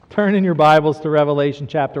Turn in your Bibles to Revelation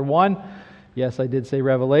chapter 1. Yes, I did say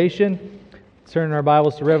Revelation. Turn in our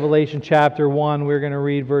Bibles to Revelation chapter 1. We're going to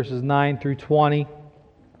read verses 9 through 20,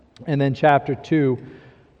 and then chapter 2,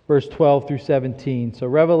 verse 12 through 17. So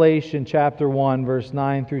Revelation chapter 1, verse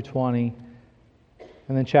 9 through 20,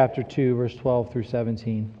 and then chapter 2, verse 12 through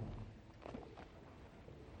 17.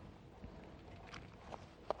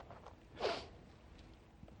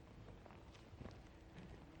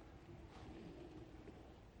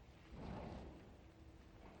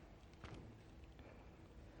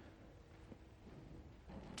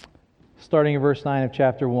 Starting in verse 9 of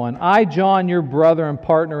chapter 1. I, John, your brother and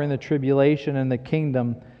partner in the tribulation and the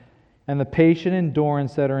kingdom and the patient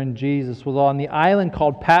endurance that are in Jesus, was on the island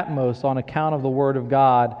called Patmos on account of the word of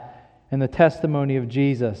God and the testimony of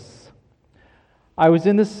Jesus. I was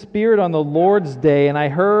in the Spirit on the Lord's day, and I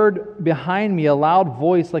heard behind me a loud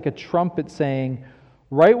voice like a trumpet saying,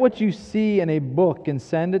 "Write what you see in a book and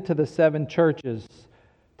send it to the 7 churches,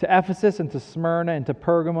 to Ephesus, and to Smyrna, and to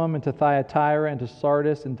Pergamum, and to Thyatira, and to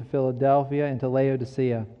Sardis, and to Philadelphia, and to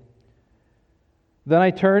Laodicea." Then I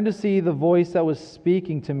turned to see the voice that was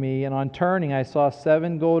speaking to me, and on turning I saw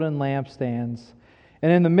 7 golden lampstands.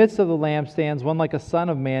 And in the midst of the lampstands, one like a son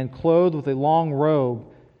of man, clothed with a long robe,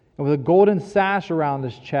 and with a golden sash around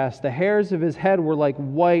his chest. The hairs of his head were like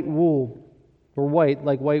white wool,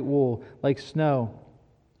 like snow.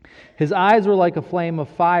 His eyes were like a flame of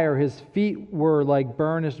fire. His feet were like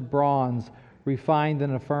burnished bronze, refined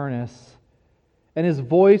in a furnace. And his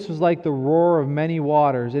voice was like the roar of many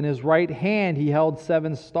waters. In his right hand he held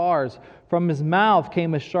 7 stars. From his mouth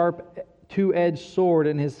came a sharp 2-edged sword,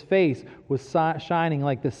 and his face was shining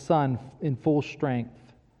like the sun in full strength.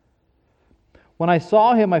 When I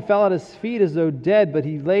saw him, I fell at his feet as though dead, but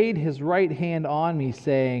he laid his right hand on me,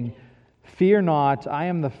 saying, "Fear not, I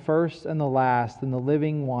am the first and the last and the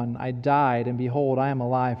living one. I died, and behold, I am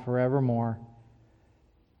alive forevermore.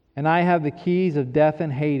 And I have the keys of death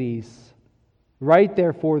and Hades. Write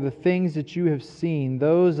therefore the things that you have seen,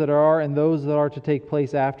 those that are and those that are to take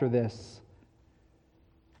place after this.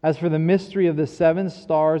 As for the mystery of the 7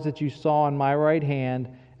 stars that you saw in my right hand,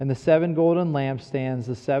 and the 7 golden lampstands,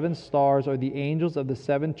 the 7 stars are the angels of the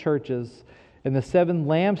 7 churches, and the 7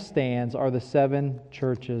 lampstands are the 7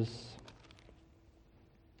 churches."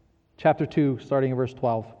 Chapter 2, starting in verse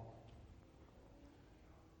 12.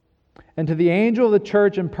 "And to the angel of the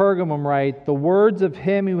church in Pergamum write, the words of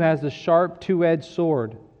him who has the sharp 2-edged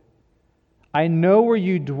sword. I know where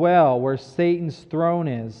you dwell, where Satan's throne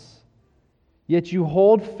is. Yet you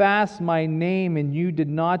hold fast my name, and you did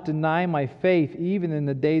not deny my faith, even in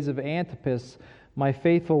the days of Antipas, my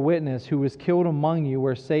faithful witness, who was killed among you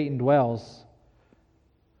where Satan dwells.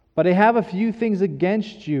 But I have a few things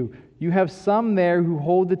against you. You have some there who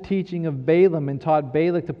hold the teaching of Balaam and taught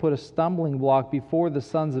Balak to put a stumbling block before the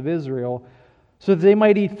sons of Israel, so that they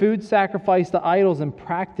might eat food sacrificed to idols and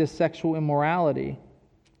practice sexual immorality.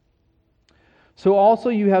 So also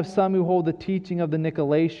you have some who hold the teaching of the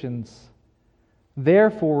Nicolaitans.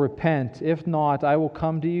 Therefore repent, if not, I will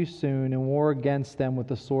come to you soon and war against them with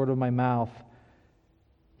the sword of my mouth.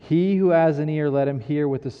 He who has an ear, let him hear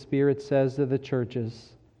what the Spirit says to the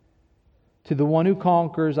churches. To the one who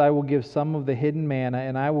conquers, I will give some of the hidden manna,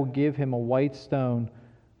 and I will give him a white stone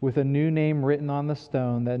with a new name written on the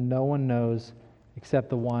stone that no one knows except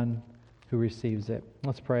the one who receives it."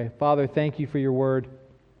 Let's pray. Father, thank you for your word.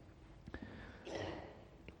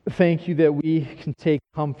 Thank you that we can take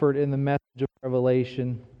comfort in the message of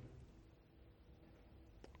Revelation,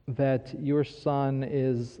 that your Son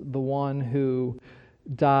is the one who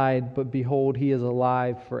died, but behold, he is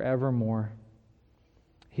alive forevermore.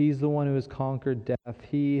 He's the one who has conquered death.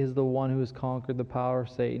 He is the one who has conquered the power of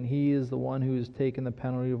Satan. He is the one who has taken the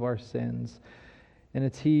penalty of our sins. And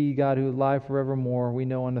it's He, God, who is alive forevermore. We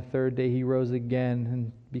know on the 3rd day He rose again.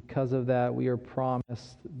 And because of that, we are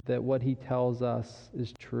promised that what He tells us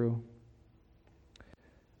is true.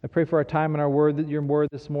 I pray for our time and your word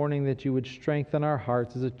this morning, that you would strengthen our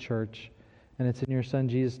hearts as a church. And it's in your Son,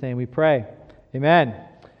 Jesus' name, we pray. Amen.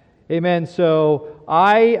 Amen. So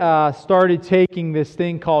I started taking this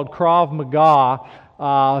thing called Krav Maga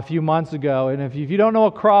a few months ago. And if you don't know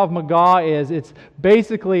what Krav Maga is, it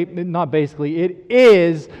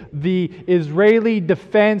is the Israeli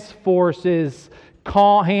Defense Forces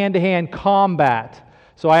hand-to-hand combat.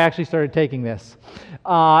 So I actually started taking this.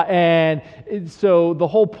 So the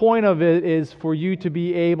whole point of it is for you to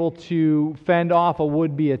be able to fend off a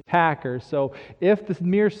would-be attacker. So if the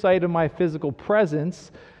mere sight of my physical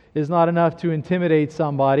presence is not enough to intimidate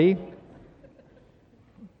somebody,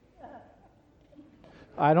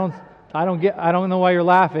 I don't know why you're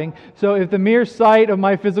laughing. So if the mere sight of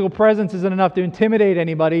my physical presence isn't enough to intimidate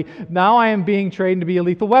anybody, now I am being trained to be a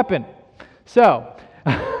lethal weapon. So,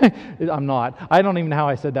 I'm not. I don't even know how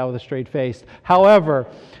I said that with a straight face. However,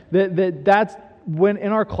 that's when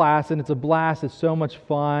in our class, and it's a blast, it's so much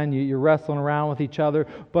fun, you're wrestling around with each other,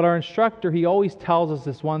 but our instructor, he always tells us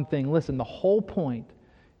this one thing. Listen, the whole point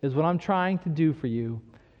is what I'm trying to do for you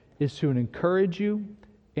is to encourage you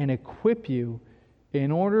and equip you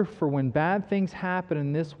in order for when bad things happen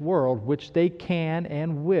in this world, which they can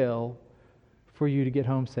and will, for you to get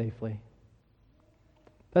home safely.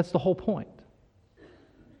 That's the whole point.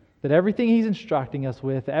 That everything he's instructing us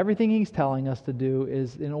with, everything he's telling us to do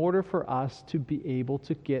is in order for us to be able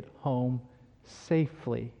to get home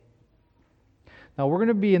safely. Now, we're going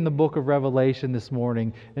to be in the book of Revelation this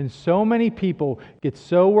morning, and so many people get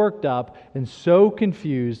so worked up and so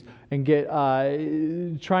confused and get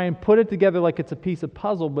try and put it together like it's a piece of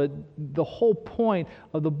puzzle, but the whole point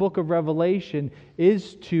of the book of Revelation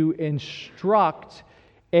is to instruct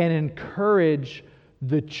and encourage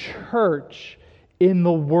the church in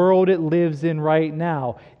the world it lives in right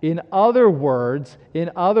now. In other words,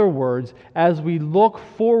 as we look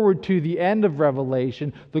forward to the end of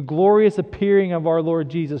Revelation, the glorious appearing of our Lord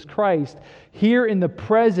Jesus Christ, here in the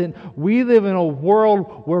present, we live in a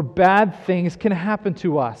world where bad things can happen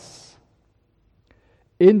to us,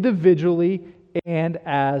 individually and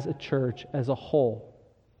as a church as a whole.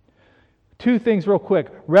 Two things real quick.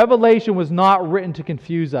 Revelation was not written to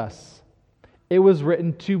confuse us. It was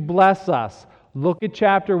written to bless us. Look at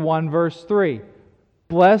chapter 1, verse 3.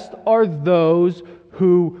 Blessed are those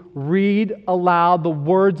who read aloud the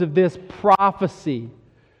words of this prophecy,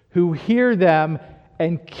 who hear them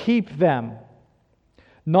and keep them.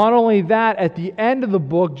 Not only that, at the end of the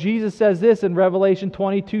book, Jesus says this in Revelation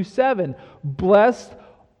 22:7. Blessed,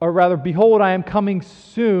 or rather, behold, I am coming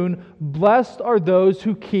soon. Blessed are those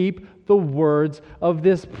who keep the words of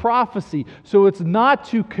this prophecy. So it's not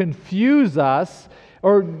to confuse us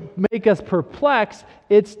or make us perplexed,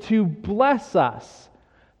 it's to bless us.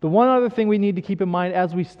 The one other thing we need to keep in mind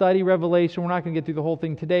as we study Revelation, we're not going to get through the whole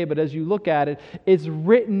thing today, but as you look at it, it's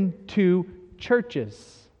written to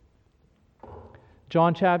churches.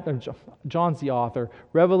 John's the author.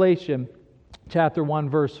 Revelation chapter 1,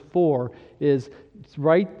 verse 4 is,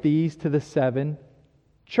 write these to the 7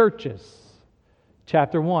 churches.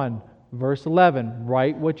 Chapter 1, verse 11,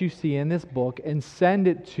 write what you see in this book and send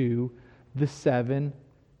it to the 7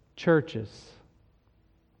 churches.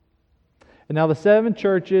 And now the 7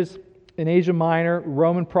 churches in Asia Minor,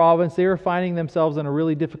 Roman province, they were finding themselves in a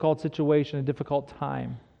really difficult situation, a difficult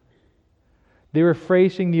time. They were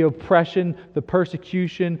facing the oppression, the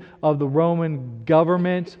persecution of the Roman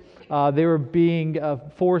government. They were being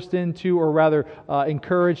forced into, or rather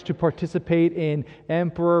encouraged to participate in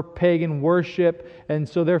emperor pagan worship. And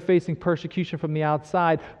so they're facing persecution from the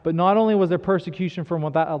outside. But not only was there persecution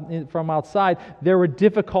from outside, there were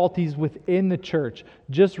difficulties within the church.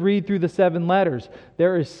 Just read through the 7 letters.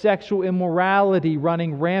 There is sexual immorality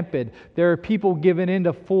running rampant. There are people given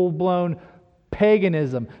into full-blown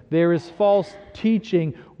paganism. There is false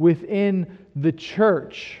teaching within the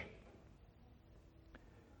church.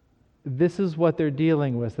 This is what they're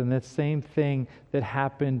dealing with, and that same thing that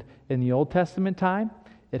happened in the Old Testament time,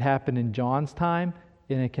 it happened in John's time,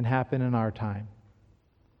 and it can happen in our time.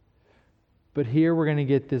 But here we're going to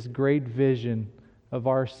get this great vision of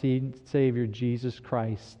our Savior, Jesus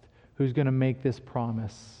Christ, who's going to make this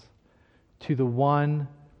promise to the one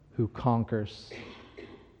who conquers.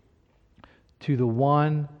 To the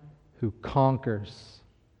one who conquers,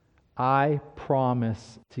 I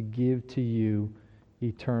promise to give to you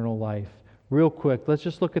eternal life. Real quick, let's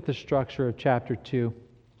just look at the structure of chapter 2,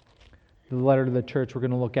 the letter to the church we're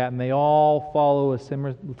going to look at, and they all follow a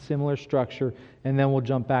similar structure, and then we'll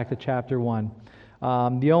jump back to chapter 1.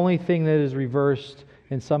 The only thing that is reversed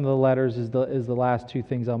in some of the letters is the last 2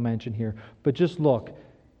 things I'll mention here. But just look,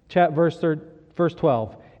 verse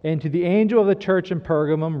 12. And to the angel of the church in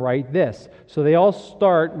Pergamum, write this. So they all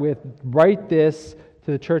start with, write this to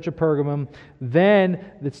the church of Pergamum. Then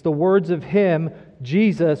it's the words of him,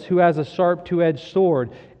 Jesus, who has a sharp 2-edged sword.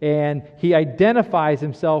 And he identifies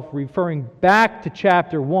himself referring back to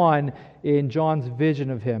chapter 1 in John's vision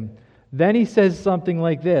of him. Then he says something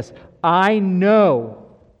like this, I know.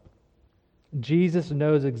 Jesus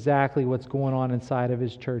knows exactly what's going on inside of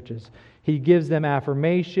his churches. He gives them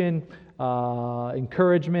affirmation,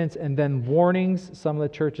 encouragements, and then warnings. Some of the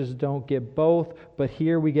churches don't get both, but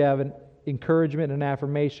here we have an encouragement, an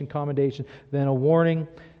affirmation, commendation, then a warning.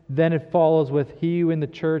 Then it follows with he who in the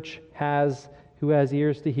church who has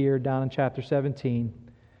ears to hear, down in chapter 17.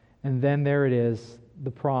 And then there it is,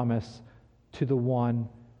 the promise to the one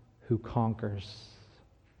who conquers.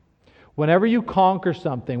 Whenever you conquer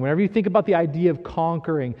something, whenever you think about the idea of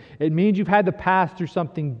conquering, it means you've had to pass through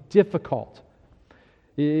something difficult.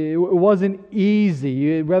 It wasn't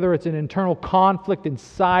easy, whether it's an internal conflict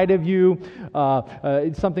inside of you,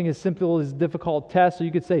 something as simple as difficult tests. So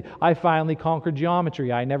you could say, I finally conquered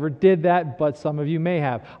geometry. I never did that, but some of you may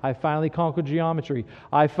have. I finally conquered geometry.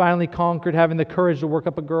 I finally conquered having the courage to work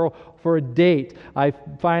up a girl for a date. I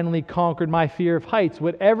finally conquered my fear of heights.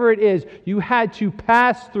 Whatever it is, you had to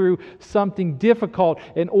pass through something difficult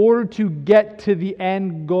in order to get to the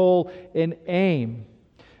end goal and aim.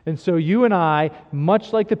 And so you and I,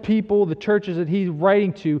 much like the people, the churches that he's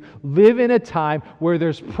writing to, live in a time where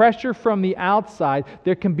there's pressure from the outside.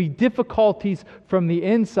 There can be difficulties from the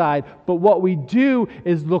inside. But what we do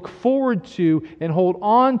is look forward to and hold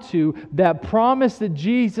on to that promise that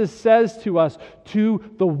Jesus says to us, to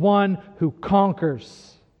the one who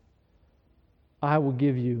conquers. I will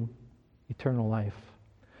give you eternal life.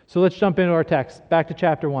 So let's jump into our text. Back to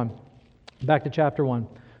chapter 1.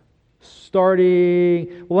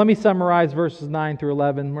 Let me summarize verses 9 through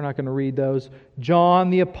 11. We're not going to read those. John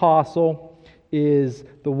the Apostle is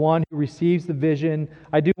the one who receives the vision.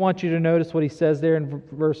 I do want you to notice what he says there in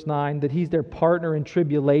verse 9, that he's their partner in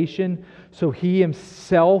tribulation. So he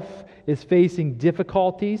himself is facing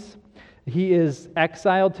difficulties. He is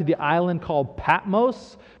exiled to the island called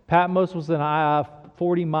Patmos. Patmos was an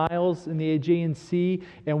 40 miles in the Aegean Sea.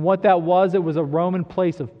 And what that was, it was a Roman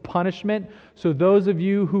place of punishment. So those of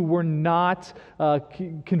you who were not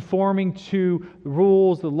conforming to the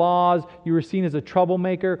rules, the laws, you were seen as a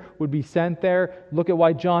troublemaker, would be sent there. Look at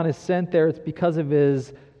why John is sent there. It's because of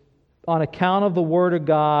on account of the Word of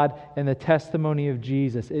God and the testimony of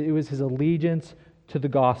Jesus. It was his allegiance to the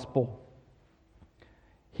gospel.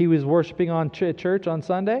 He was worshiping on church on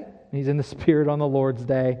Sunday. He's in the Spirit on the Lord's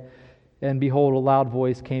day. And behold, a loud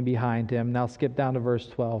voice came behind him. Now skip down to verse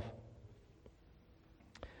 12.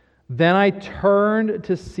 Then I turned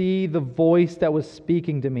to see the voice that was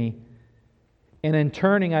speaking to me. And in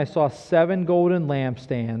turning, I saw 7 golden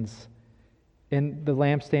lampstands. And the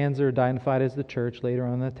lampstands are identified as the church later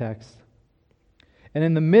on in the text. And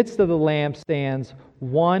in the midst of the lampstands,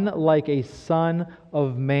 one like a son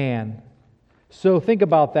of man. So think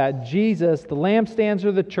about that. Jesus, the lampstands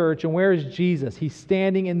are the church, and where is Jesus? He's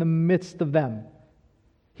standing in the midst of them.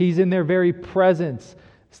 He's in their very presence.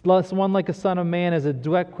 One like a son of man is a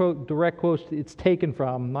direct quote it's taken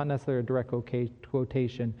from, not necessarily a direct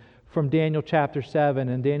quotation, from Daniel chapter 7.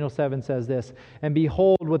 And Daniel 7 says this, and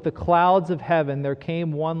behold, with the clouds of heaven there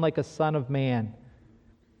came one like a son of man,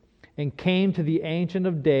 and came to the Ancient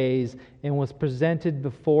of Days, and was presented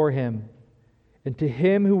before him. And to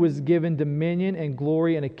him who was given dominion and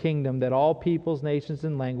glory and a kingdom, that all peoples, nations,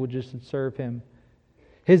 and languages should serve him.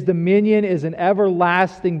 His dominion is an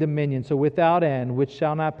everlasting dominion, so without end, which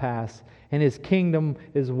shall not pass. And his kingdom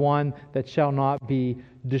is one that shall not be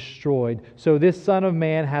destroyed. So this Son of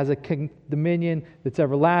Man has a dominion that's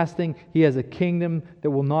everlasting. He has a kingdom that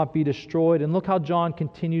will not be destroyed. And look how John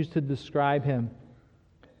continues to describe him.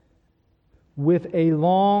 With a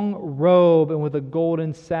long robe and with a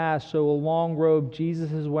golden sash. So a long robe,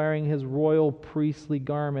 Jesus is wearing his royal priestly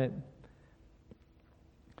garment.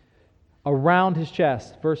 Around his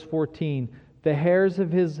chest, verse 14, the hairs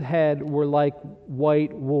of his head were like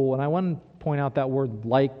white wool. And I want to point out that word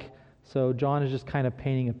like. So John is just kind of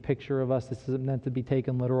painting a picture of us. This isn't meant to be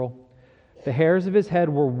taken literal. The hairs of his head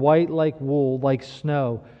were white like wool, like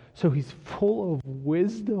snow. So he's full of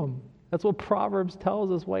wisdom. That's what Proverbs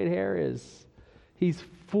tells us white hair is. He's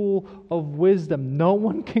full of wisdom. No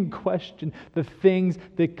one can question the things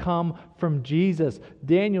that come from Jesus.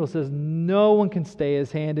 Daniel says no one can stay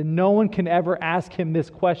his hand, and no one can ever ask him this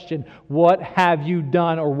question, what have you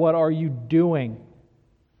done, or what are you doing?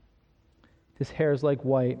 His hair is like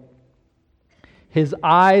white. His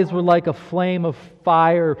eyes were like a flame of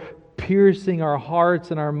fire, piercing our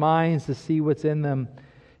hearts and our minds to see what's in them.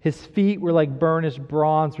 His feet were like burnished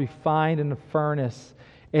bronze refined in a furnace.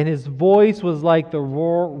 And his voice was like the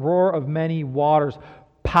roar of many waters.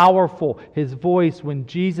 Powerful. His voice, when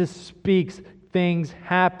Jesus speaks, things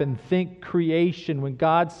happen. Think creation. When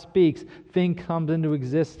God speaks, thing comes into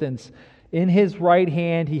existence. In his right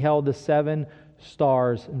hand he held the 7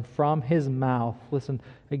 stars. And from his mouth, listen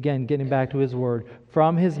again, getting back to his word,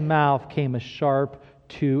 from his mouth came a sharp,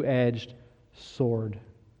 2-edged sword.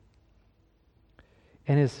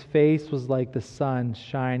 And his face was like the sun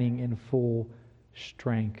shining in full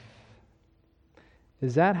strength.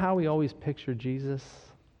 Is that how we always picture Jesus?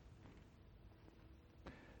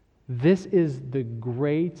 This is the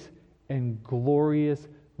great and glorious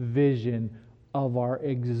vision of our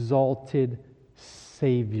exalted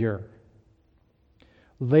Savior.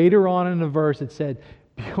 Later on in the verse it said,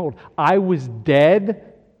 behold, I was dead,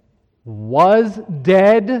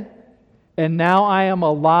 and now I am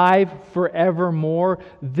alive forevermore.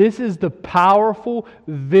 This is the powerful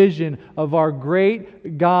vision of our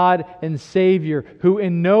great God and Savior, who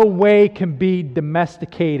in no way can be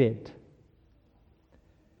domesticated.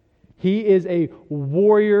 He is a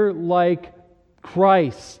warrior like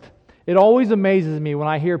Christ. It always amazes me when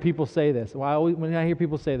I hear people say this.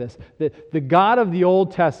 That the God of the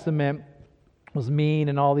Old Testament was mean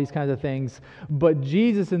and all these kinds of things, but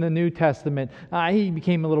Jesus in the New Testament, he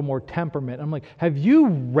became a little more temperament. I'm like, have you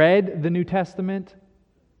read the New Testament?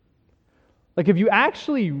 Like, if you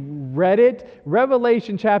actually read it,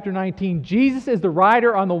 Revelation chapter 19, Jesus is the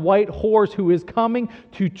rider on the white horse who is coming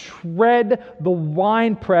to tread the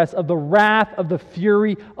winepress of the wrath of the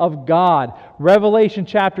fury of God. Revelation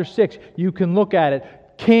chapter 6, you can look at it.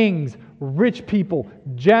 Kings, rich people,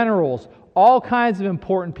 generals, all kinds of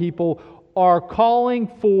important people are calling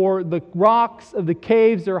for the rocks of the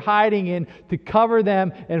caves they're hiding in to cover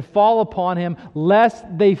them and fall upon him, lest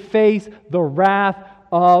they face the wrath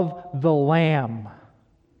of the Lamb.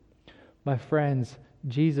 My friends,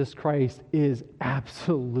 Jesus Christ is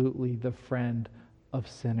absolutely the friend of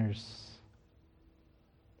sinners.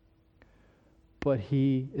 But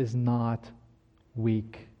he is not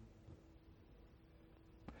weak.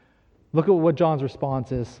 Look at what John's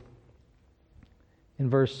response is in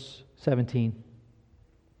verse 17.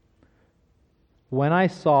 When I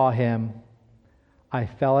saw him, I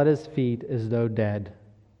fell at his feet as though dead.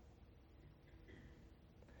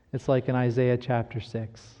 It's like in Isaiah chapter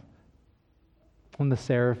 6, when the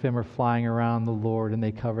seraphim are flying around the Lord and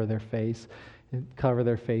they cover their faces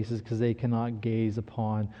because they cannot gaze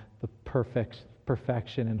upon the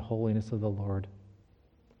perfection and holiness of the Lord.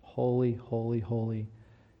 Holy, holy, holy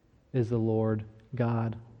is the Lord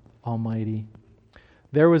God Almighty.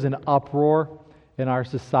 There was an uproar in our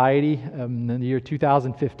society in the year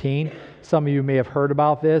 2015. Some of you may have heard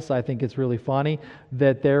about this. I think it's really funny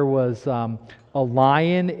that there was a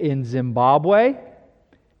lion in Zimbabwe,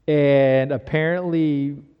 and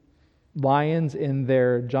apparently lions in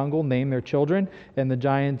their jungle named their children, and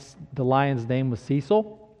the lion's name was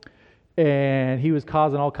Cecil. And he was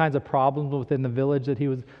causing all kinds of problems within the village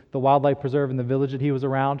the wildlife preserve in the village that he was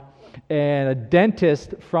around. And a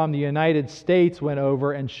dentist from the United States went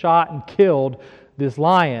over and shot and killed this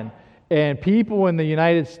lion. And people in the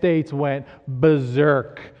United States went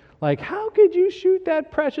berserk. Like, how could you shoot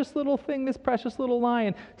that precious little thing, this precious little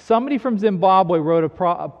lion? Somebody from Zimbabwe wrote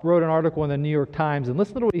an article in the New York Times, and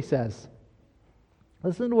listen to what he says.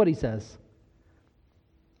 Listen to what he says.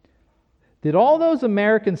 Did all those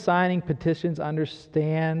Americans signing petitions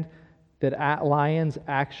understand that lions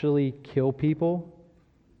actually kill people?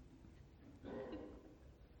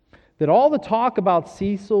 That all the talk about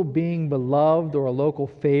Cecil being beloved or a local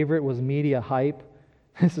favorite was media hype?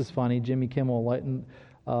 This is funny. Jimmy Kimmel,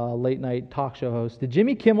 late night talk show host. Did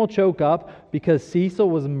Jimmy Kimmel choke up because Cecil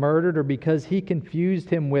was murdered or because he confused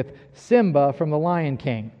him with Simba from The Lion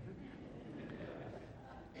King?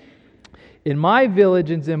 In my village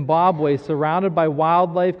in Zimbabwe, surrounded by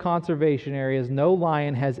wildlife conservation areas, no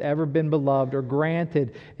lion has ever been beloved or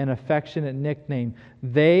granted an affectionate nickname.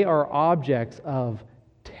 They are objects of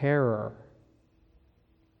terror.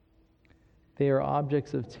 They are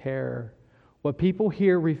objects of terror. What people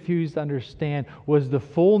here refused to understand was the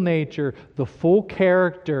full nature, the full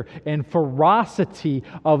character, and ferocity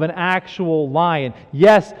of an actual lion.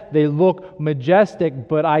 Yes, they look majestic,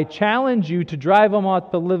 but I challenge you to drive them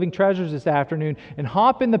out to Living Treasures this afternoon and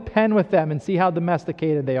hop in the pen with them and see how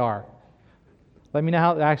domesticated they are. Let me know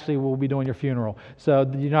how, actually we'll be doing your funeral, so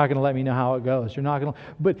you're not going to let me know how it goes. You're not going to,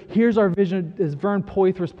 but here's our vision, as Vern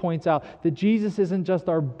Poythress points out, that Jesus isn't just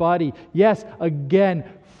our buddy. Yes, again,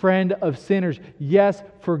 friend of sinners. Yes,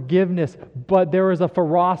 forgiveness, but there is a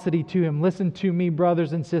ferocity to him. Listen to me,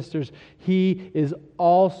 brothers and sisters. He is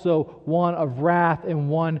also one of wrath and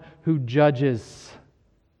one who judges.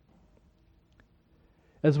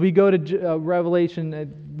 As we go to Revelation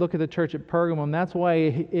and look at the church at Pergamum, that's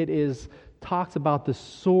why talks about the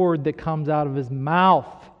sword that comes out of his mouth.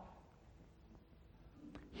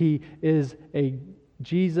 He is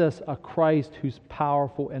Jesus, a Christ who's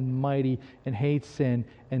powerful and mighty and hates sin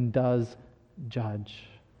and does judge.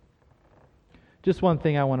 Just one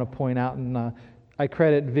thing I want to point out, and I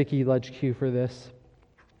credit Vicki Lechque for this,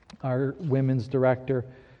 our women's director.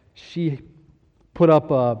 She put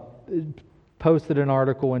up posted an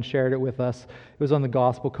article and shared it with us. It was on the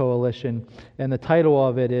Gospel Coalition, and the title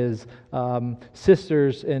of it is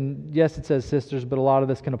Sisters, and yes, it says sisters, but a lot of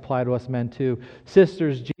this can apply to us men too.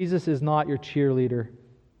 Sisters, Jesus is not your cheerleader.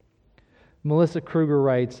 Melissa Kruger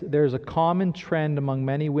writes, there's a common trend among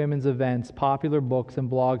many women's events, popular books, and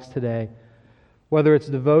blogs today, whether it's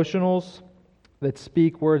devotionals that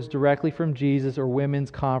speak words directly from Jesus or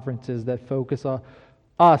women's conferences that focus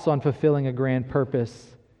us on fulfilling a grand purpose.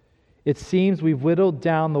 It seems we've whittled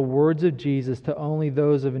down the words of Jesus to only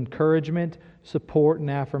those of encouragement, support, and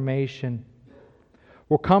affirmation.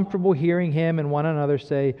 We're comfortable hearing Him and one another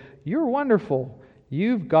say, "You're wonderful.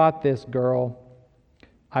 You've got this, girl."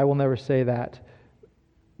 I will never say that.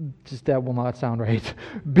 Just that will not sound right.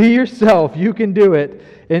 Be yourself. You can do it.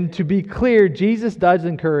 And to be clear, Jesus does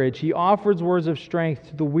encourage. He offers words of strength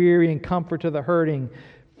to the weary and comfort to the hurting.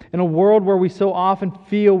 In a world where we so often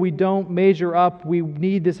feel we don't measure up, we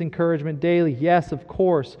need this encouragement daily. Yes, of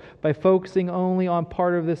course. By focusing only on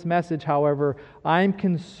part of this message, however, I'm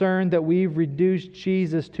concerned that we've reduced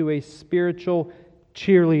Jesus to a spiritual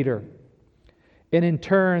cheerleader. And in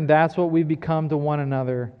turn, that's what we've become to one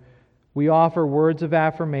another. We offer words of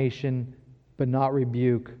affirmation, but not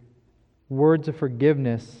rebuke. Words of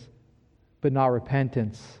forgiveness, but not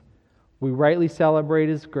repentance. We rightly celebrate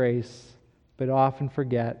His grace, but often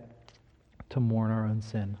forget to mourn our own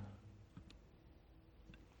sin.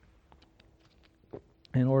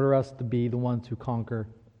 In order for us to be the ones who conquer,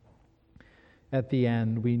 at the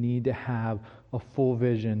end, we need to have a full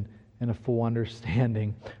vision and a full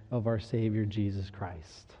understanding of our Savior, Jesus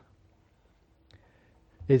Christ.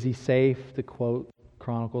 Is He safe, to quote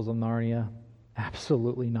Chronicles of Narnia?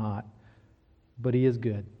 Absolutely not. But He is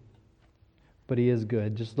good. But He is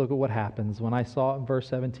good. Just look at what happens. When I saw, verse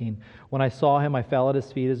 17, when I saw Him, I fell at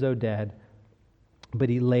His feet as though dead. But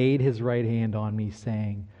He laid His right hand on me,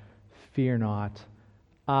 saying, "Fear not.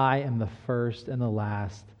 I am the first and the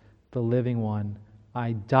last, the living one.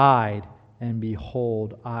 I died, and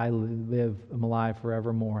behold, I am alive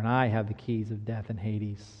forevermore, and I have the keys of death and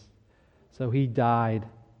Hades." So He died.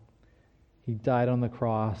 He died on the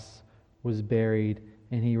cross, was buried,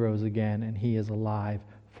 and He rose again, and He is alive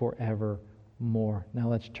forevermore. Now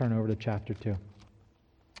let's turn over to chapter 2.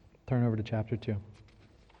 Turn over to chapter 2.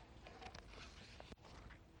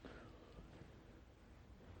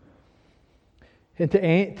 And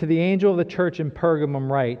to the angel of the church in Pergamum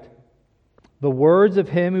write, the words of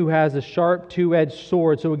Him who has a sharp two-edged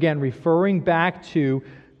sword. So again, referring back to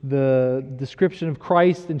the description of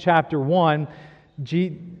Christ in chapter 1,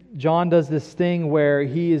 John does this thing where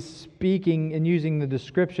he is speaking and using the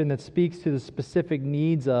description that speaks to the specific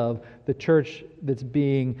needs of the church that's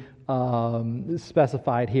being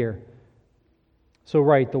specified here. So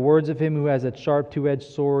right, the words of Him who has that sharp two-edged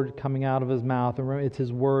sword coming out of His mouth. And remember, it's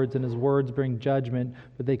His words, and His words bring judgment,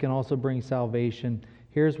 but they can also bring salvation.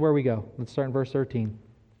 Here's where we go. Let's start in verse 13.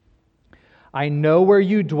 I know where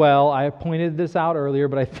you dwell. I pointed this out earlier,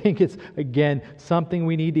 but I think it's, again, something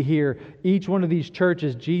we need to hear. Each one of these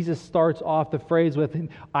churches, Jesus starts off the phrase with,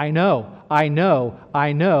 I know, I know,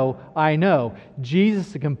 I know, I know.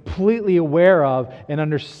 Jesus is completely aware of and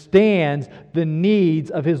understands the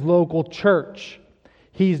needs of His local church.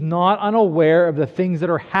 He's not unaware of the things that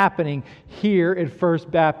are happening here at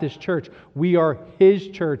First Baptist Church. We are His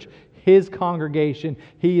church, His congregation.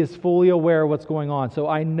 He is fully aware of what's going on. So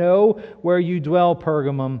I know where you dwell,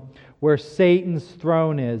 Pergamum, where Satan's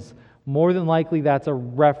throne is. More than likely that's a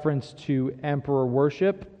reference to emperor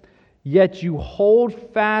worship. Yet you hold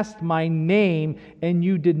fast my name, and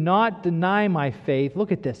you did not deny my faith.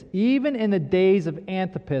 Look at this. Even in the days of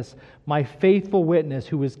Antipas, my faithful witness,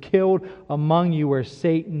 who was killed among you where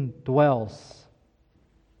Satan dwells.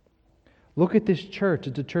 Look at this church.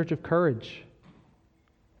 It's a church of courage.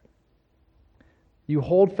 You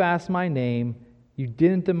hold fast my name. You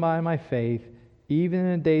didn't deny my faith, even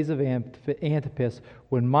in the days of Antipas,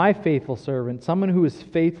 when my faithful servant, someone who is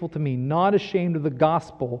faithful to me, not ashamed of the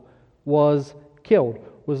gospel, was killed,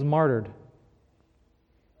 was martyred.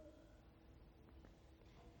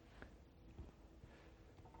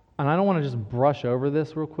 And I don't want to just brush over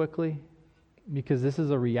this real quickly, because this is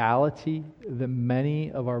a reality that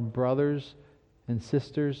many of our brothers and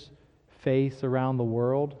sisters face around the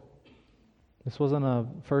world. This wasn't a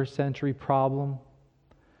first century problem.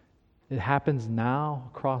 It happens now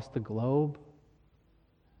across the globe.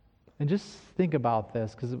 And just think about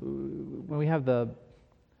this, because when we have the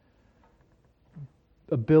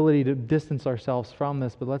ability to distance ourselves from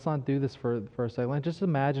this, but let's not do this for a second. Just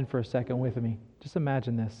imagine for a second with me. Just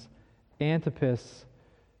imagine this. Antipas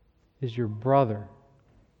is your brother.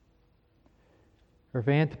 Or if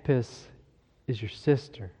Antipas is your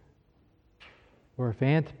sister. or if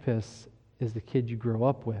Antipas is the kid you grow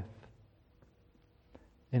up with.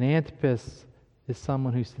 And Antipas is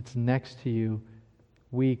someone who sits next to you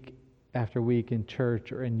week after week in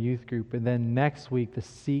church or in youth group, and then next week the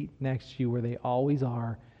seat next to you where they always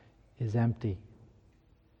are is empty.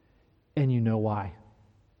 And you know why.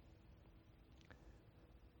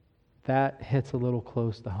 That hits a little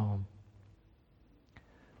close to home.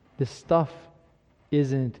 This stuff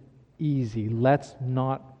isn't easy. Let's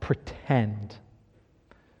not pretend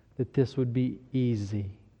that this would be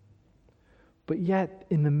easy. But yet,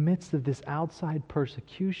 in the midst of this outside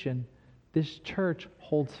persecution, this church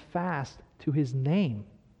holds fast to His name.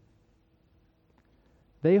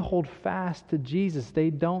 They hold fast to Jesus. They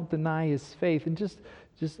don't deny His faith. And just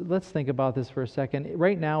let's think about this for a second.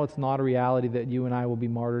 Right now, it's not a reality that you and I will be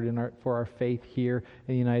martyred for our faith here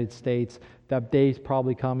in the United States. That day's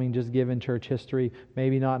probably coming, just given church history.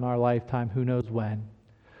 Maybe not in our lifetime. Who knows when?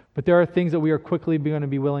 But there are things that we are quickly going to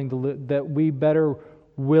be willing to that we better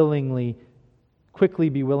quickly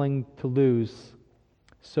be willing to lose.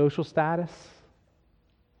 Social status,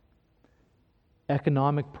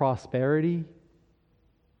 economic prosperity,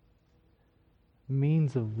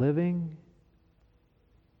 means of living.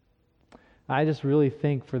 I just really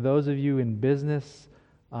think for those of you in business,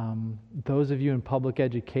 those of you in public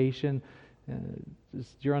education,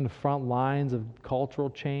 you're on the front lines of cultural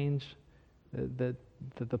change, that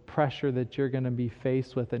the pressure that you're going to be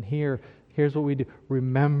faced with. And here's what we do.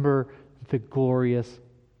 Remember the glorious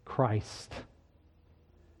Christ.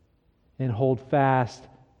 And hold fast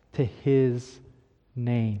to His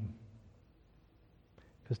name.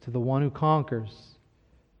 Because to the one who conquers,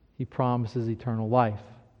 He promises eternal life.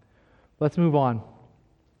 Let's move on.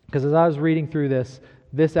 Because as I was reading through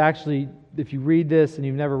this actually, if you read this and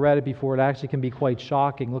you've never read it before, it actually can be quite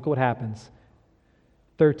shocking. Look at what happens.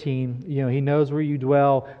 13, He knows where you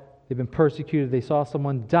dwell. They've been persecuted. They saw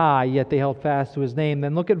someone die, yet they held fast to His name.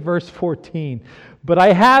 Then look at verse 14. But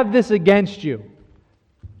I have this against you.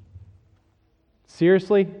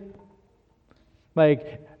 Seriously?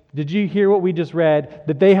 Did you hear what we just read?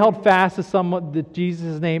 That they held fast to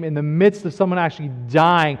Jesus' name in the midst of someone actually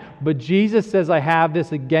dying. But Jesus says, I have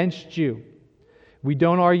this against you. We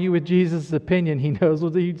don't argue with Jesus' opinion. He knows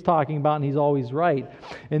what He's talking about, and He's always right.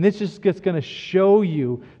 And this just gets going to show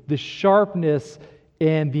you the sharpness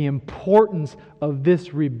and the importance of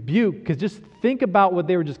this rebuke. Because just think about what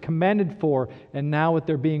they were just commended for, and now what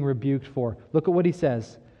they're being rebuked for. Look at what He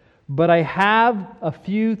says. But I have a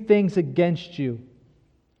few things against you.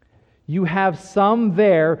 You have some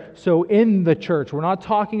there, so in the church. We're not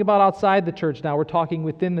talking about outside the church now, we're talking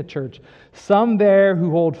within the church. Some there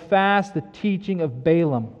who hold fast the teaching of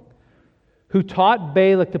Balaam, who taught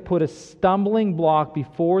Balak to put a stumbling block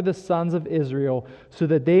before the sons of Israel so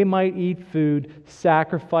that they might eat food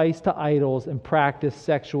sacrificed to idols and practice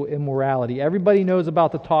sexual immorality. Everybody knows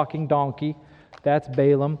about the talking donkey. That's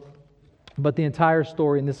Balaam. But the entire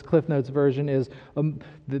story in this Cliff Notes version is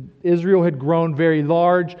Israel had grown very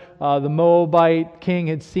large. The Moabite king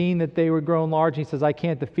had seen that they were grown large. He says, I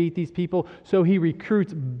can't defeat these people. So he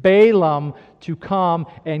recruits Balaam to come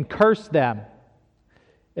and curse them.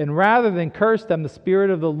 And rather than curse them, the Spirit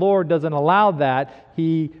of the Lord doesn't allow that.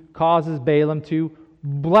 He causes Balaam to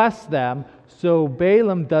bless them. So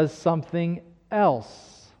Balaam does something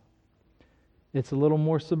else. It's a little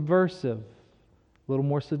more subversive, a little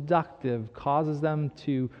more seductive, causes them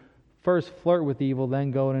to first flirt with evil, then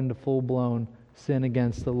go into full-blown sin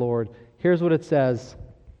against the Lord. Here's what it says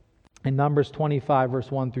in Numbers 25, verse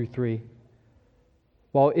 1 through 3.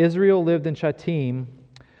 While Israel lived in Shittim,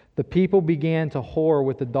 the people began to whore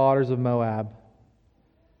with the daughters of Moab.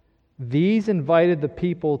 These invited the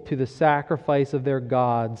people to the sacrifice of their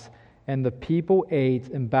gods, and the people ate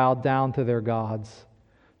and bowed down to their gods.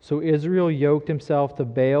 So Israel yoked himself to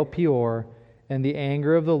Baal Peor, and the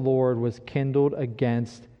anger of the Lord was kindled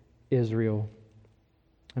against Israel.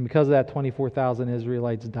 And because of that, 24,000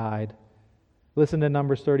 Israelites died. Listen to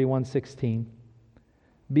Numbers 31:16.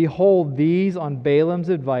 Behold, these on Balaam's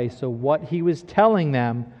advice, so what he was telling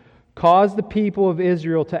them, caused the people of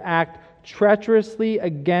Israel to act treacherously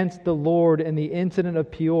against the Lord in the incident of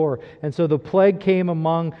Peor. And so the plague came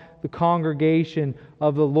among the congregation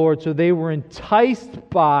of the Lord. So they were enticed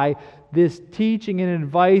by this teaching and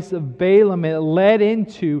advice of Balaam. It led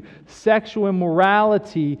into sexual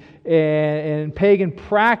immorality and pagan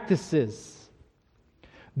practices.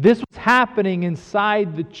 This was happening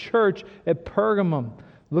inside the church at Pergamum.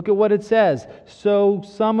 Look at what it says. So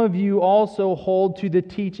some of you also hold to the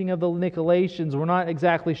teaching of the Nicolaitans. We're not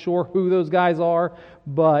exactly sure who those guys are,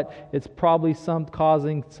 but it's probably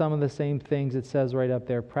causing some of the same things it says right up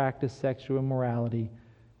there. Practice sexual immorality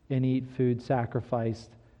and eat food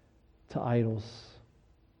sacrificed to idols.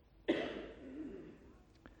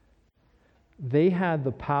 They had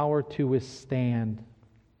the power to withstand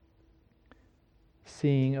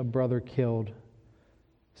seeing a brother killed.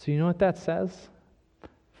 So you know what that says?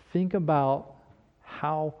 Think about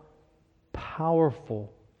how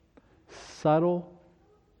powerful, subtle,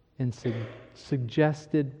 and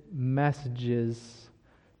suggested messages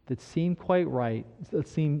that seem quite right, that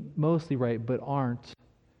seem mostly right, but aren't.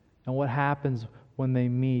 And what happens when they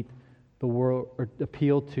meet the world or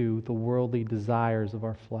appeal to the worldly desires of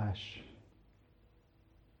our flesh.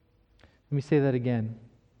 Let me say that again.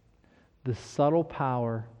 The subtle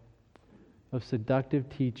power of seductive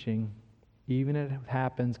teaching, even if it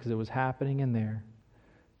happens because it was happening in there,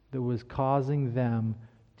 that was causing them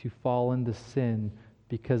to fall into sin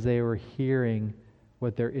because they were hearing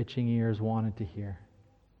what their itching ears wanted to hear.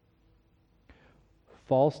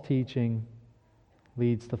 False teaching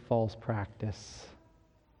leads to false practice.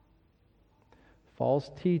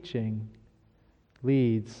 False teaching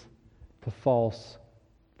leads to false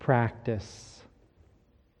practice.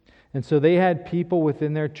 And so they had people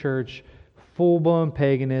within their church, full-blown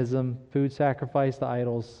paganism, food sacrifice to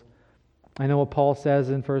idols. I know what Paul says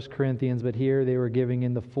in 1 Corinthians, but here they were giving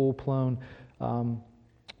in the full-blown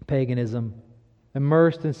paganism,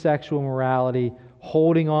 immersed in sexual morality,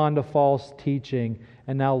 holding on to false teaching.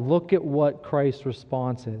 And now look at what Christ's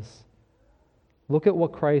response is. Look at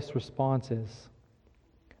what Christ's response is.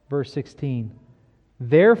 Verse 16.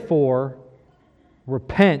 Therefore,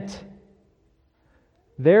 repent.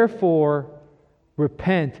 Therefore,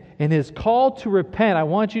 repent. And his call to repent, I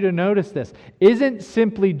want you to notice this, isn't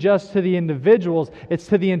simply just to the individuals, it's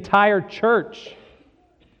to the entire church.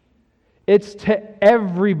 It's to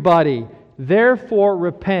everybody. Therefore,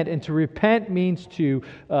 repent. And to repent means to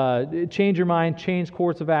change your mind, change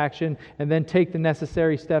course of action, and then take the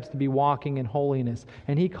necessary steps to be walking in holiness.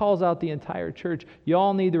 And he calls out the entire church. You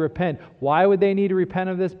all need to repent. Why would they need to repent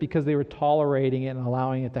of this? Because they were tolerating it and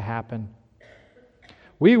allowing it to happen.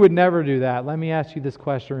 We would never do that. Let me ask you this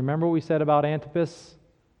question. Remember what we said about Antipas?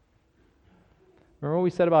 Remember what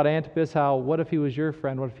we said about Antipas? How, what if he was your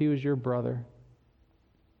friend? What if he was your brother?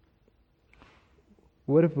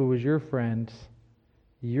 What if it was your friends,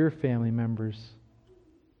 your family members,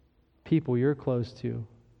 people you're close to,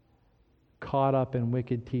 caught up in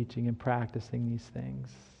wicked teaching and practicing these things?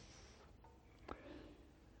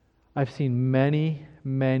 I've seen many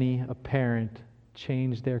a parent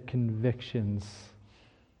change their convictions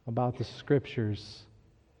about the Scriptures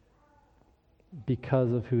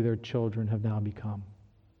because of who their children have now become.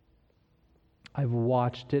 I've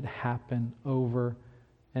watched it happen over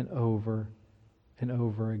and over and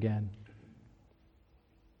over again.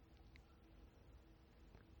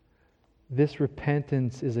 This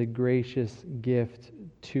repentance is a gracious gift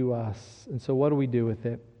to us. And so what do we do with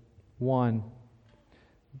it? One,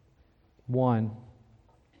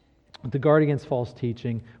 to guard against false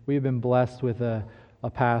teaching. We have been blessed with a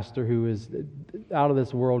pastor who is out of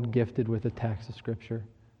this world gifted with a text of Scripture.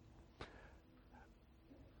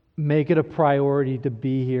 Make it a priority to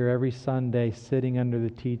be here every Sunday sitting under the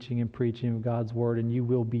teaching and preaching of God's Word, and you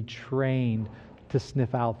will be trained to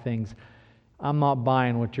sniff out things. I'm not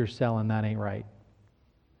buying what you're selling. That ain't right.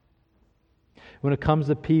 When it comes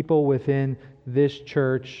to people within this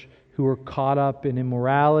church who are caught up in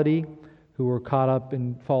immorality, who are caught up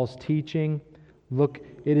in false teaching, look,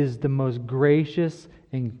 it is the most gracious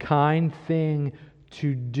and kind thing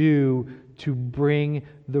to do to bring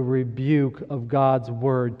the rebuke of God's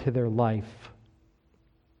Word to their life.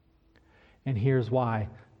 And here's why.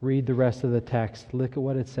 Read the rest of the text. Look at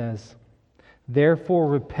what it says. Therefore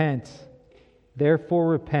repent. Therefore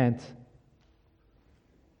repent.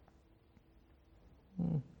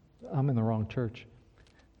 I'm in the wrong church.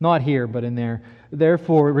 Not here, but in there.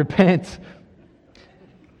 Therefore repent.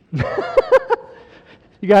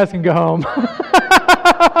 You guys can go home.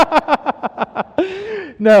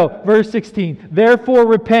 No, verse 16. Therefore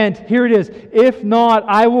repent. Here it is. If not,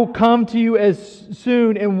 I will come to you as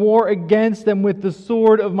soon and war against them with the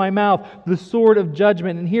sword of my mouth, the sword of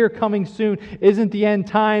judgment. And here, coming soon, isn't the end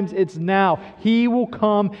times, it's now. He will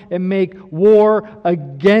come and make war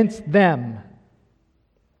against them.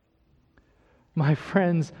 My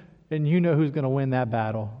friends, and you know who's going to win that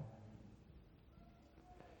battle.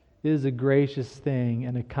 It is a gracious thing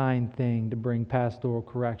and a kind thing to bring pastoral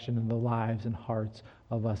correction in the lives and hearts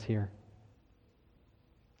of us here.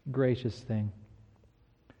 Gracious thing.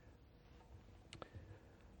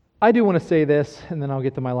 I do want to say this, and then I'll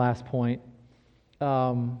get to my last point.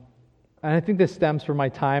 And I think this stems from my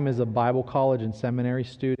time as a Bible college and seminary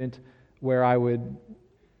student, where I would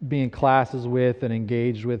being in classes with and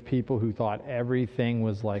engaged with people who thought everything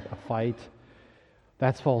was like a fight.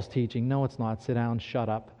 That's false teaching. No, it's not. Sit down, shut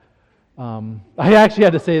up. I actually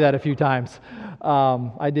had to say that a few times.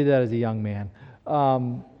 I did that as a young man.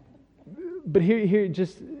 But here,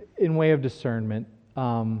 just in way of discernment,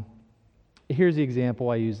 here's the example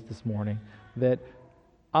I used this morning. That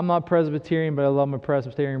I'm not Presbyterian, but I love my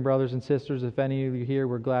Presbyterian brothers and sisters. If any of you here,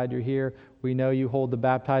 we're glad you're here. We know you hold the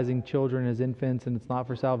baptizing children as infants, and it's not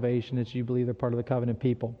for salvation. It's you believe they're part of the covenant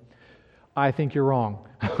people. I think you're wrong,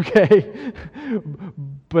 okay?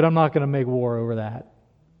 But I'm not going to make war over that.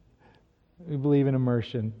 We believe in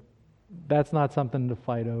immersion. That's not something to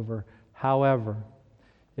fight over. However,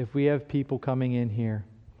 if we have people coming in here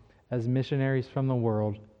as missionaries from the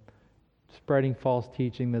world, spreading false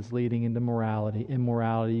teaching that's leading into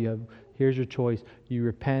immorality, here's your choice. You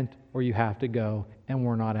repent or you have to go, and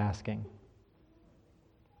we're not asking.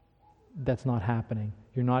 That's not happening.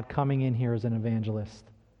 You're not coming in here as an evangelist.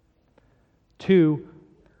 2,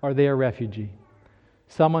 are they a refugee?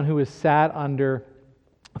 Someone who has sat under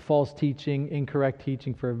false teaching, incorrect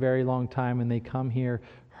teaching for a very long time, and they come here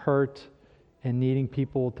hurt and needing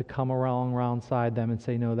people to come alongside them and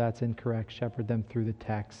say, no, that's incorrect, shepherd them through the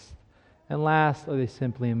text. And last, are they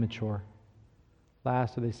simply immature?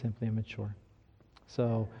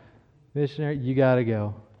 So, missionary, you got to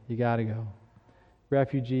go. You got to go.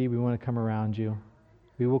 Refugee, we want to come around you.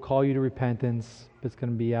 We will call you to repentance, but it's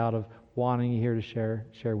going to be out of wanting you here to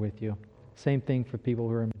share with you. Same thing for people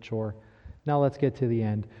who are immature. Now let's get to the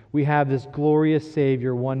end. We have this glorious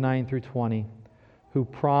Savior, 1:9 through 20, who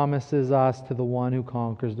promises us to the one who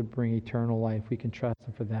conquers to bring eternal life. We can trust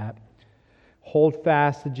Him for that. Hold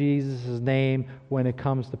fast to Jesus' name when it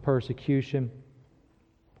comes to persecution.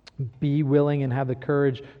 Be willing and have the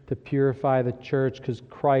courage to purify the church, because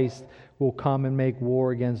Christ will come and make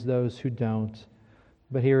war against those who don't.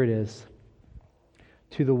 But here it is.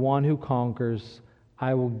 To the one who conquers,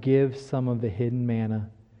 I will give some of the hidden manna,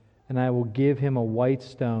 and I will give him a white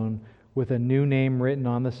stone with a new name written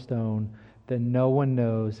on the stone that no one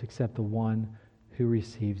knows except the one who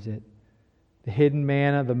receives it. The hidden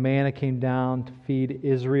manna, the manna came down to feed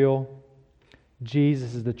Israel.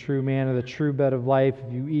 Jesus is the true manna, the true bread of life.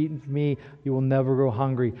 If you eat of me, you will never go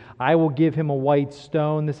hungry. I will give him a white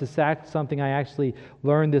stone. This is something I actually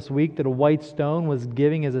learned this week, that a white stone was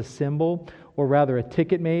giving as a symbol, or rather a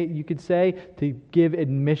ticket, you could say, to give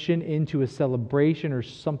admission into a celebration or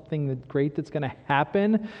something great that's going to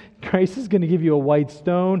happen. Christ is going to give you a white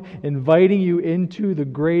stone, inviting you into the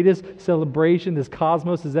greatest celebration this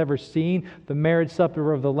cosmos has ever seen, the marriage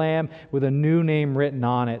supper of the Lamb, with a new name written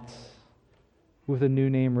on it.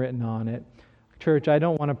 Church, I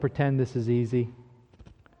don't want to pretend this is easy.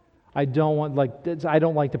 I don't like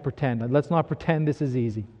to pretend. Let's not pretend this is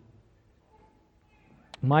easy.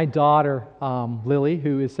 My daughter, Lily,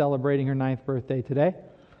 who is celebrating her 9th birthday today,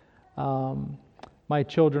 my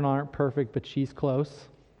children aren't perfect, but she's close.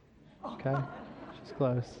 Okay? She's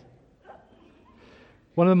close.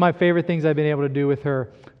 One of my favorite things I've been able to do with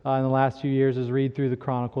her in the last few years is read through the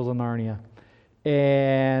Chronicles of Narnia.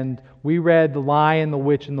 And we read The Lion, the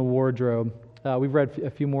Witch, and the Wardrobe. We've read a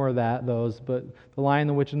few more of those, but The Lion,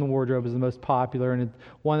 the Witch, and the Wardrobe is the most popular, and it's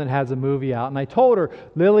one that has a movie out. And I told her,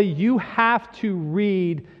 Lily, you have to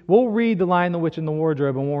we'll read The Lion, the Witch, and the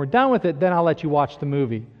Wardrobe, and when we're done with it, then I'll let you watch the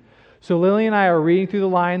movie. So Lily and I are reading through The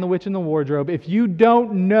Lion, the Witch, and the Wardrobe. If you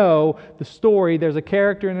don't know the story, there's a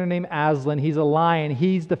character in there named Aslan. He's a lion.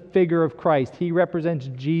 He's the figure of Christ. He represents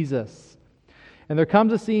Jesus. And there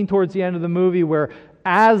comes a scene towards the end of the movie where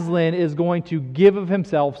Aslan is going to give of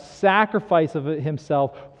himself, sacrifice of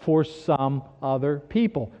himself for some other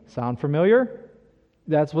people. Sound familiar?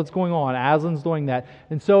 That's what's going on. Aslan's doing that.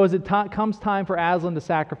 And so as it comes time for Aslan to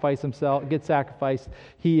sacrifice himself, get sacrificed,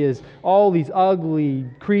 all these ugly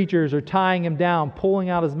creatures are tying him down, pulling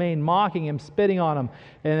out his mane, mocking him, spitting on him.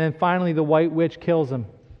 And then finally the white witch kills him.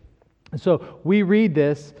 So we read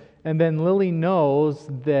this, and then Lily knows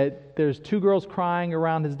that there's 2 girls crying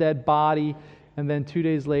around his dead body, and then 2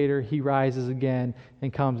 days later he rises again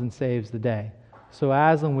and comes and saves the day. So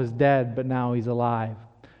Aslan was dead, but now he's alive.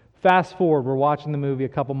 Fast forward, we're watching the movie a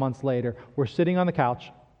couple months later. We're sitting on the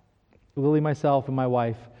couch, Lily, myself, and my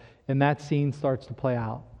wife, and that scene starts to play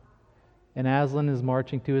out. And Aslan is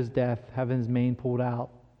marching to his death, having his mane pulled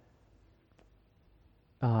out,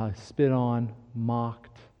 spit on,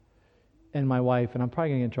 mocked. And my wife, and I'm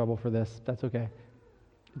probably going to get in trouble for this, that's okay,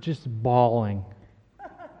 just bawling,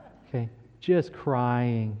 okay, just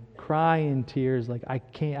crying tears, like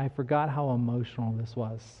I forgot how emotional this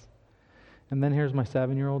was. And then here's my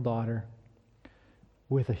 7-year-old daughter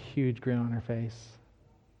with a huge grin on her face.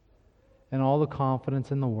 and all the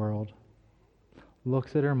confidence in the world,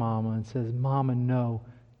 looks at her mama and says, Mama, no,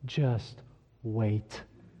 just wait.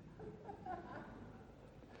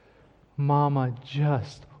 Mama,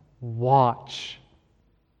 just watch.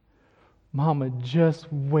 Mama, just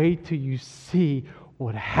wait till you see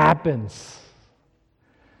what happens.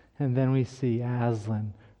 And then we see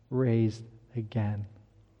Aslan raised again.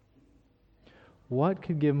 What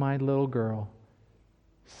could give my little girl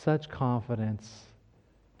such confidence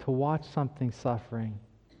to watch something suffering,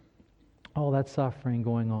 all that suffering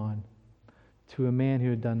going on, to a man who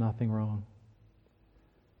had done nothing wrong?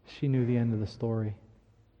 She knew the end of the story.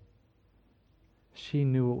 She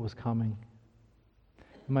knew what was coming.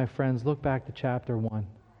 And my friends, look back to chapter 1.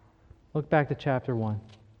 Look back to chapter 1.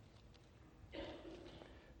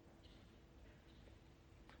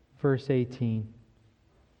 Verse 18.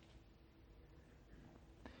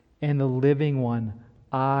 And the living one,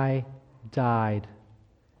 I died,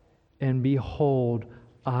 and behold,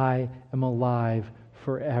 I am alive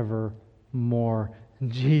forevermore.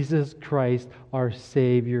 Jesus Christ, our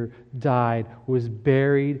Savior, died, was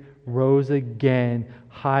buried, rose again,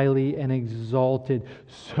 highly and exalted.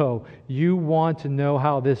 So, you want to know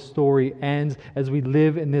how this story ends as we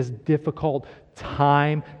live in this difficult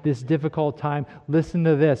time, listen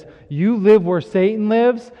to this. You live where Satan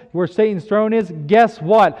lives, where Satan's throne is. Guess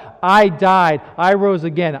what? I died. I rose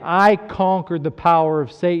again. I conquered the power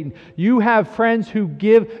of Satan. You have friends who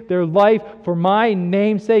give their life for my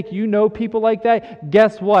name's sake. You know people like that.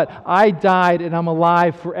 Guess what? I died and I'm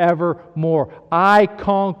alive forevermore. I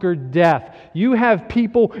conquered death. You have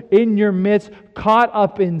people in your midst caught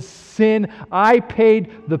up in sin. I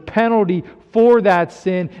paid the penalty for that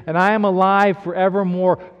sin, and I am alive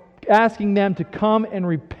forevermore, asking them to come in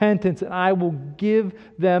repentance, and I will give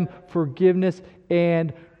them forgiveness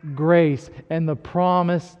and grace. And the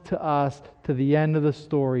promise to us, to the end of the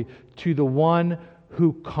story, to the one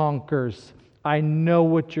who conquers. I know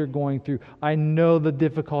what you're going through. I know the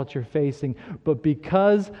difficulty you're facing. But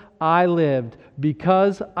because I lived,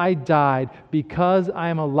 because I died, because I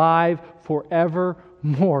am alive forevermore,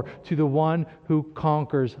 to the one who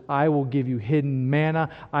conquers, I will give you hidden manna.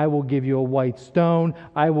 I will give you a white stone.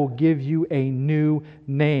 I will give you a new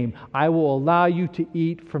name. I will allow you to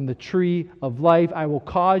eat from the tree of life. I will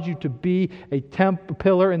cause you to be a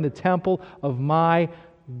pillar in the temple of my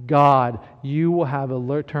God. You will have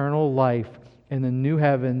eternal life in the new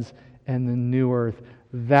heavens and the new earth.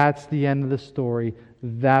 That's the end of the story.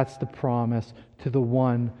 That's the promise to the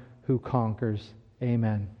one who conquers.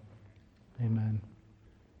 Amen. Amen.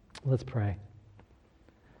 Let's pray.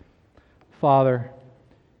 Father,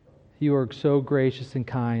 you are so gracious and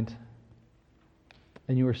kind,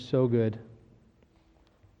 and you are so good.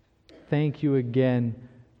 Thank you again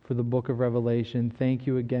for the book of Revelation. Thank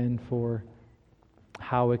you again for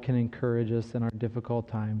how it can encourage us in our difficult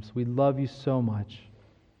times. We love you so much,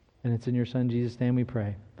 and it's in your Son Jesus' name we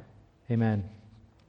pray. Amen.